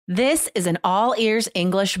This is an All Ears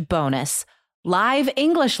English bonus. Live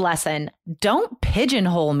English lesson. Don't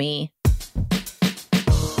pigeonhole me.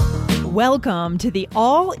 Welcome to the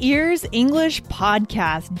All Ears English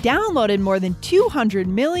podcast, downloaded more than 200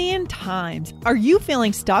 million times. Are you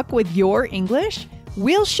feeling stuck with your English?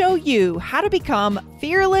 We'll show you how to become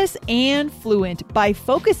fearless and fluent by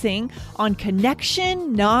focusing on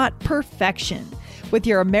connection, not perfection. With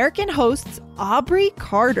your American hosts, Aubrey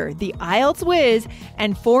Carter, the IELTS whiz,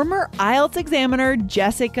 and former IELTS examiner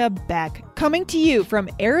Jessica Beck, coming to you from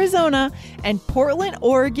Arizona and Portland,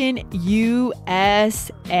 Oregon,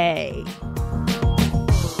 USA.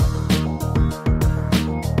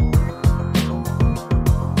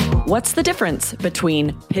 What's the difference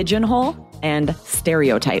between pigeonhole and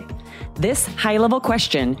stereotype? This high-level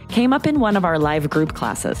question came up in one of our live group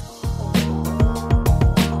classes.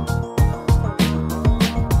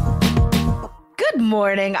 Good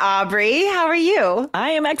morning, Aubrey. How are you?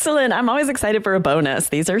 I am excellent. I'm always excited for a bonus.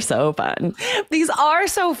 These are so fun. These are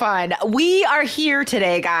so fun. We are here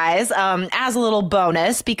today, guys, as a little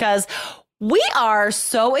bonus because we are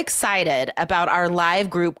so excited about our live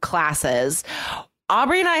group classes.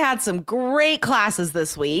 Aubrey and I had some great classes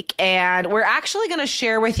this week, and we're actually going to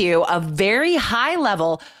share with you a very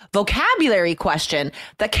high-level vocabulary question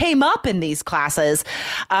that came up in these classes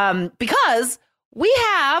because we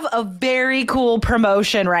have a very cool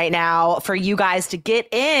promotion right now for you guys to get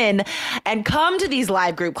in and come to these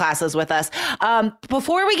live group classes with us.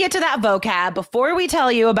 Before we get to that vocab, before we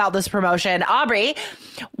tell you about this promotion, Aubrey,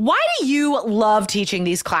 why do you love teaching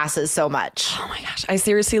these classes so much? Oh my gosh, I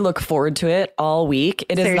seriously look forward to it all week.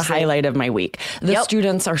 It is the highlight of my week. The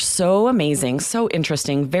students are so amazing, so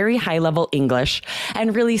interesting, very high level English,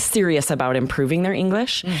 and really serious about improving their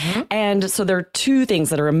English. Mm-hmm. And so there are two things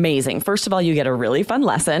that are amazing. First of all, you get a really fun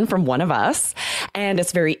lesson from one of us, and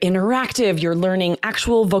it's very interactive. You're learning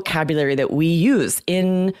actual vocabulary that we use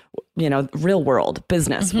in real world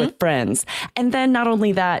business with friends. And then not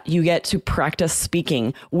only that, you get to practice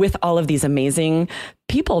speaking with all of these amazing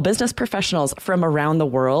people, business professionals from around the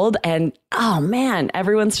world. And oh man,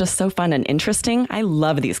 everyone's just so fun and interesting. I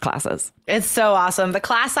love these classes. It's so awesome. The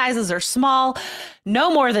class sizes are small,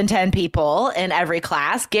 no more than 10 people in every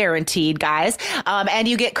class, guaranteed, guys. And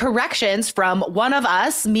you get corrections from one of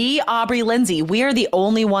us, me, Aubrey, Lindsay. We are the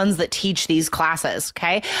only ones that teach these classes,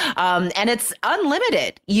 okay? And it's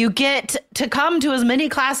unlimited. You get to come to as many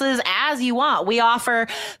classes as you want. We offer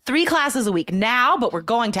 3 classes a week now, but we're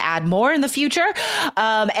going to add more in the future.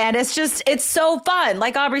 And it's so fun.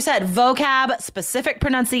 Like Aubrey said, vocab, specific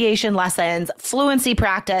pronunciation lessons, fluency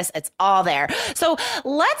practice, it's all there. So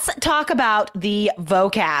let's talk about the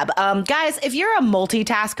vocab. Guys, if you're a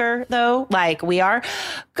multitasker, though, like we are,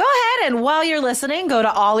 go ahead and while you're listening, go to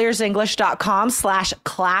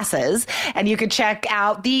allearsenglish.com/classes and you can check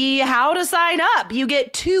out the how to sign up. You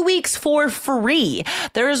get 2 weeks for free.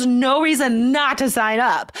 There is no reason not to sign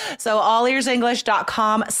up. So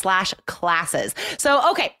allearsenglish.com/classes.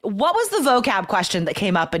 So, okay, what was the vocab question that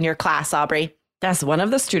came up in your class, Aubrey? Yes, one of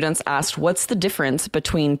the students asked, what's the difference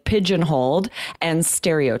between pigeonholed and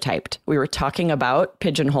stereotyped? We were talking about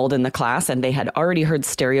pigeonholed in the class, and they had already heard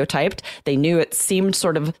stereotyped. They knew it seemed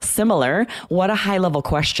sort of similar. What a high-level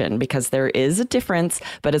question, because there is a difference,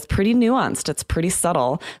 but it's pretty nuanced. It's pretty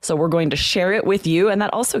subtle. So we're going to share it with you, and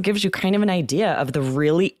that also gives you kind of an idea of the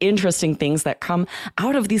really interesting things that come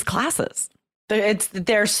out of these classes.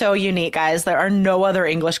 They're so unique, guys. There are no other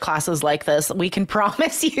English classes like this. We can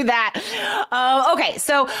promise you that. Okay,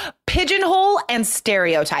 so pigeonhole and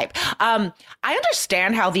stereotype. I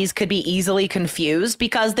understand how these could be easily confused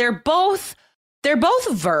because they're both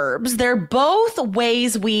verbs. They're both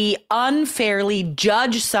ways we unfairly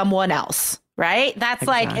judge someone else. Right? That's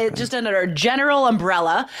exactly. Like just under a general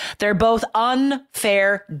umbrella. They're both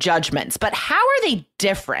unfair judgments. But how are they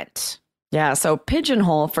different? Yeah, so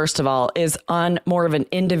pigeonhole, first of all, is on more of an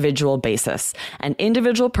individual basis. An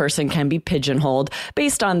individual person can be pigeonholed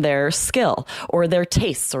based on their skill or their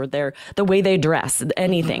tastes or the way they dress,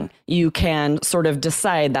 anything. You can sort of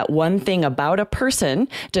decide that one thing about a person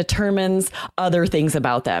determines other things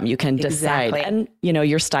about them. You can decide. And,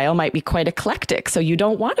 your style might be quite eclectic, so you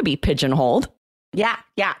don't want to be pigeonholed. Yeah.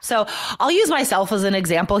 So I'll use myself as an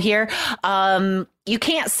example here. You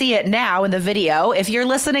can't see it now in the video. If you're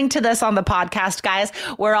listening to this on the podcast, guys,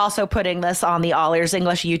 we're also putting this on the All Ears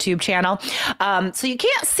English YouTube channel. So you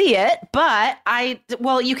can't see it, but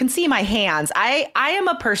you can see my hands. I am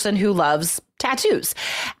a person who loves tattoos.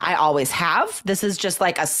 I always have. This is just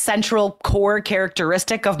like a central core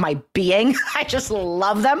characteristic of my being. I just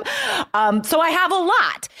love them. So I have a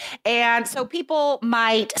lot. And so people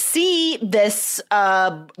might see this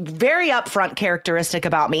very upfront characteristic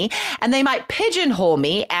about me, and they might pigeonhole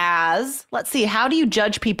me as, let's see, how do you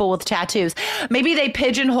judge people with tattoos? Maybe they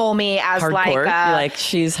pigeonhole me as hardcore. like, like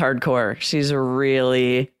she's hardcore. She's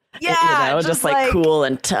really, yeah, just like cool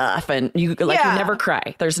and tough. And you you never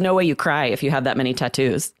cry. There's no way you cry if you have that many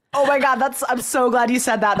tattoos. Oh my God, I'm so glad you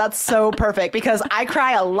said that. That's so perfect because I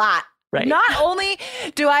cry a lot. Right. Not only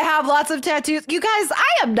do I have lots of tattoos, you guys,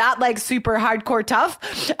 I am not like super hardcore tough.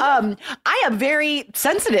 I am very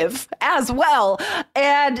sensitive as well.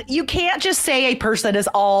 And you can't just say a person is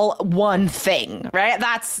all one thing, right?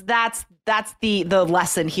 That's the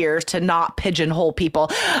lesson here, to not pigeonhole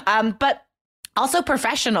people. But also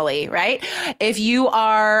professionally, right? If you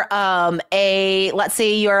are let's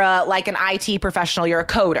say you're like an IT professional, you're a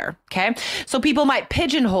coder, okay? So people might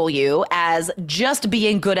pigeonhole you as just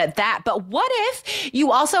being good at that. But what if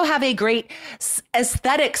you also have a great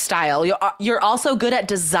aesthetic style? You're also good at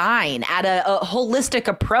design, at a holistic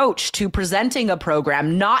approach to presenting a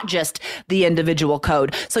program, not just the individual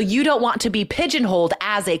code. So you don't want to be pigeonholed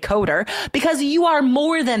as a coder because you are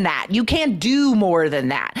more than that. You can do more than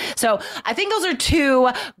that. So I think those are two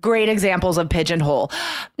great examples of pigeonhole.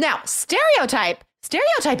 Now, stereotype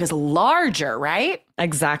is larger, right?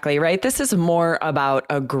 Exactly, right? This is more about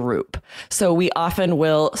a group. So we often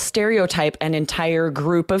will stereotype an entire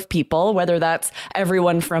group of people, whether that's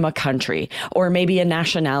everyone from a country or maybe a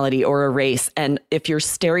nationality or a race. And if you're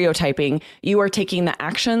stereotyping, you are taking the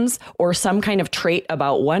actions or some kind of trait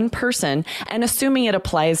about one person and assuming it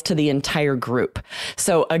applies to the entire group.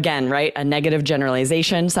 So again, right, a negative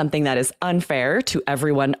generalization, something that is unfair to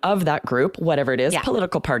everyone of that group, whatever it is,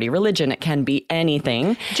 political party, religion, it can be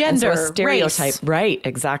anything. Gender, so a stereotype, race. Right,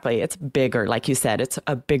 exactly. It's bigger. Like you said, it's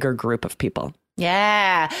a bigger group of people.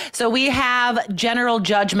 Yeah. So we have general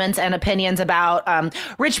judgments and opinions about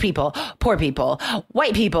rich people, poor people,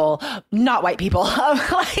 white people, not white people,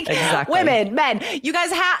 like exactly. Women, men. You guys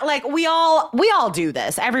have like we all do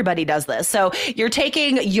this. Everybody does this. So you're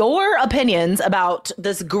taking your opinions about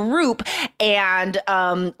this group and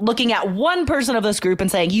looking at one person of this group and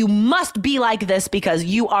saying you must be like this because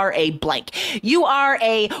you are a blank. You are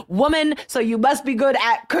a woman, so you must be good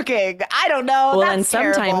at cooking. I don't know. Well, That's and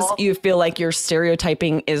sometimes terrible. you feel like you're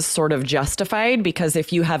stereotyping is sort of justified because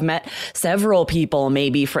if you have met several people,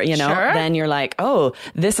 maybe for, Sure. then you're like, oh,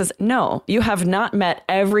 no, you have not met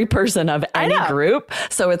every person of any group.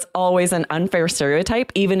 So it's always an unfair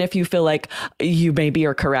stereotype, even if you feel like you maybe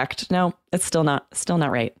are correct. No, it's still not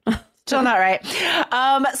right. Still not right.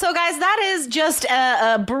 So guys, that is just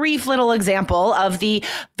a brief little example of the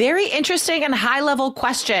very interesting and high level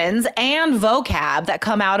questions and vocab that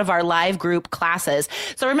come out of our live group classes.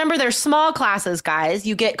 So remember, they're small classes, guys.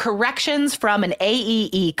 You get corrections from an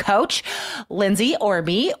AEE coach, Lindsay or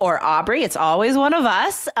me or Aubrey. It's always one of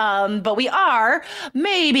us. But we are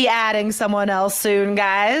maybe adding someone else soon,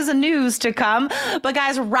 guys. News to come. But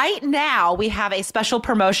guys, right now we have a special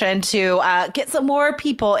promotion to get some more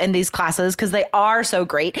people in these classes because they are so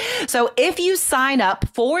great. So if you sign up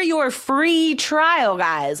for your free trial,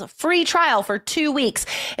 guys, free trial for 2 weeks,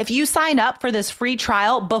 if you sign up for this free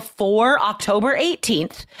trial before October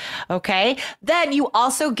 18th, okay, then you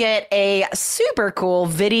also get a super cool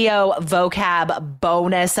video vocab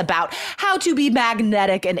bonus about how to be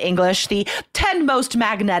magnetic in English, the 10 most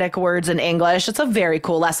magnetic words in English. It's a very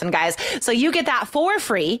cool lesson, guys. So you get that for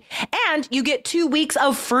free and you get 2 weeks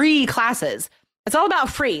of free classes. It's all about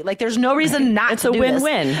free. Like there's no reason not to do this. It's a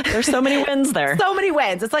win-win. There's so many wins there. So many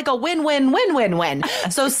wins. It's like a win-win-win-win-win.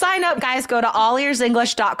 So sign up, guys. Go to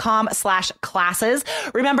allearsenglish.com/classes.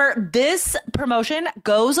 Remember, this promotion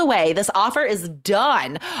goes away. This offer is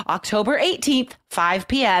done October 18th, 5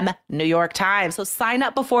 p.m. New York time. So sign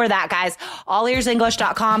up before that, guys.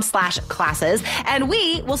 allearsenglish.com/classes. And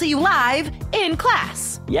we will see you live in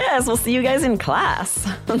class. Yes, we'll see you guys in class.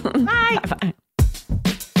 Bye. Bye-bye.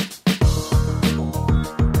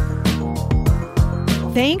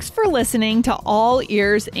 Thanks for listening to All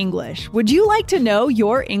Ears English. Would you like to know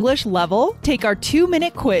your English level? Take our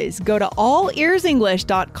 2-minute quiz. Go to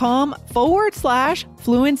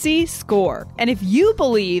allearsenglish.com/fluency score. And if you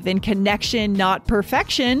believe in connection, not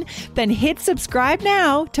perfection, then hit subscribe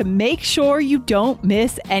now to make sure you don't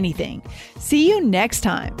miss anything. See you next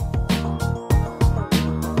time.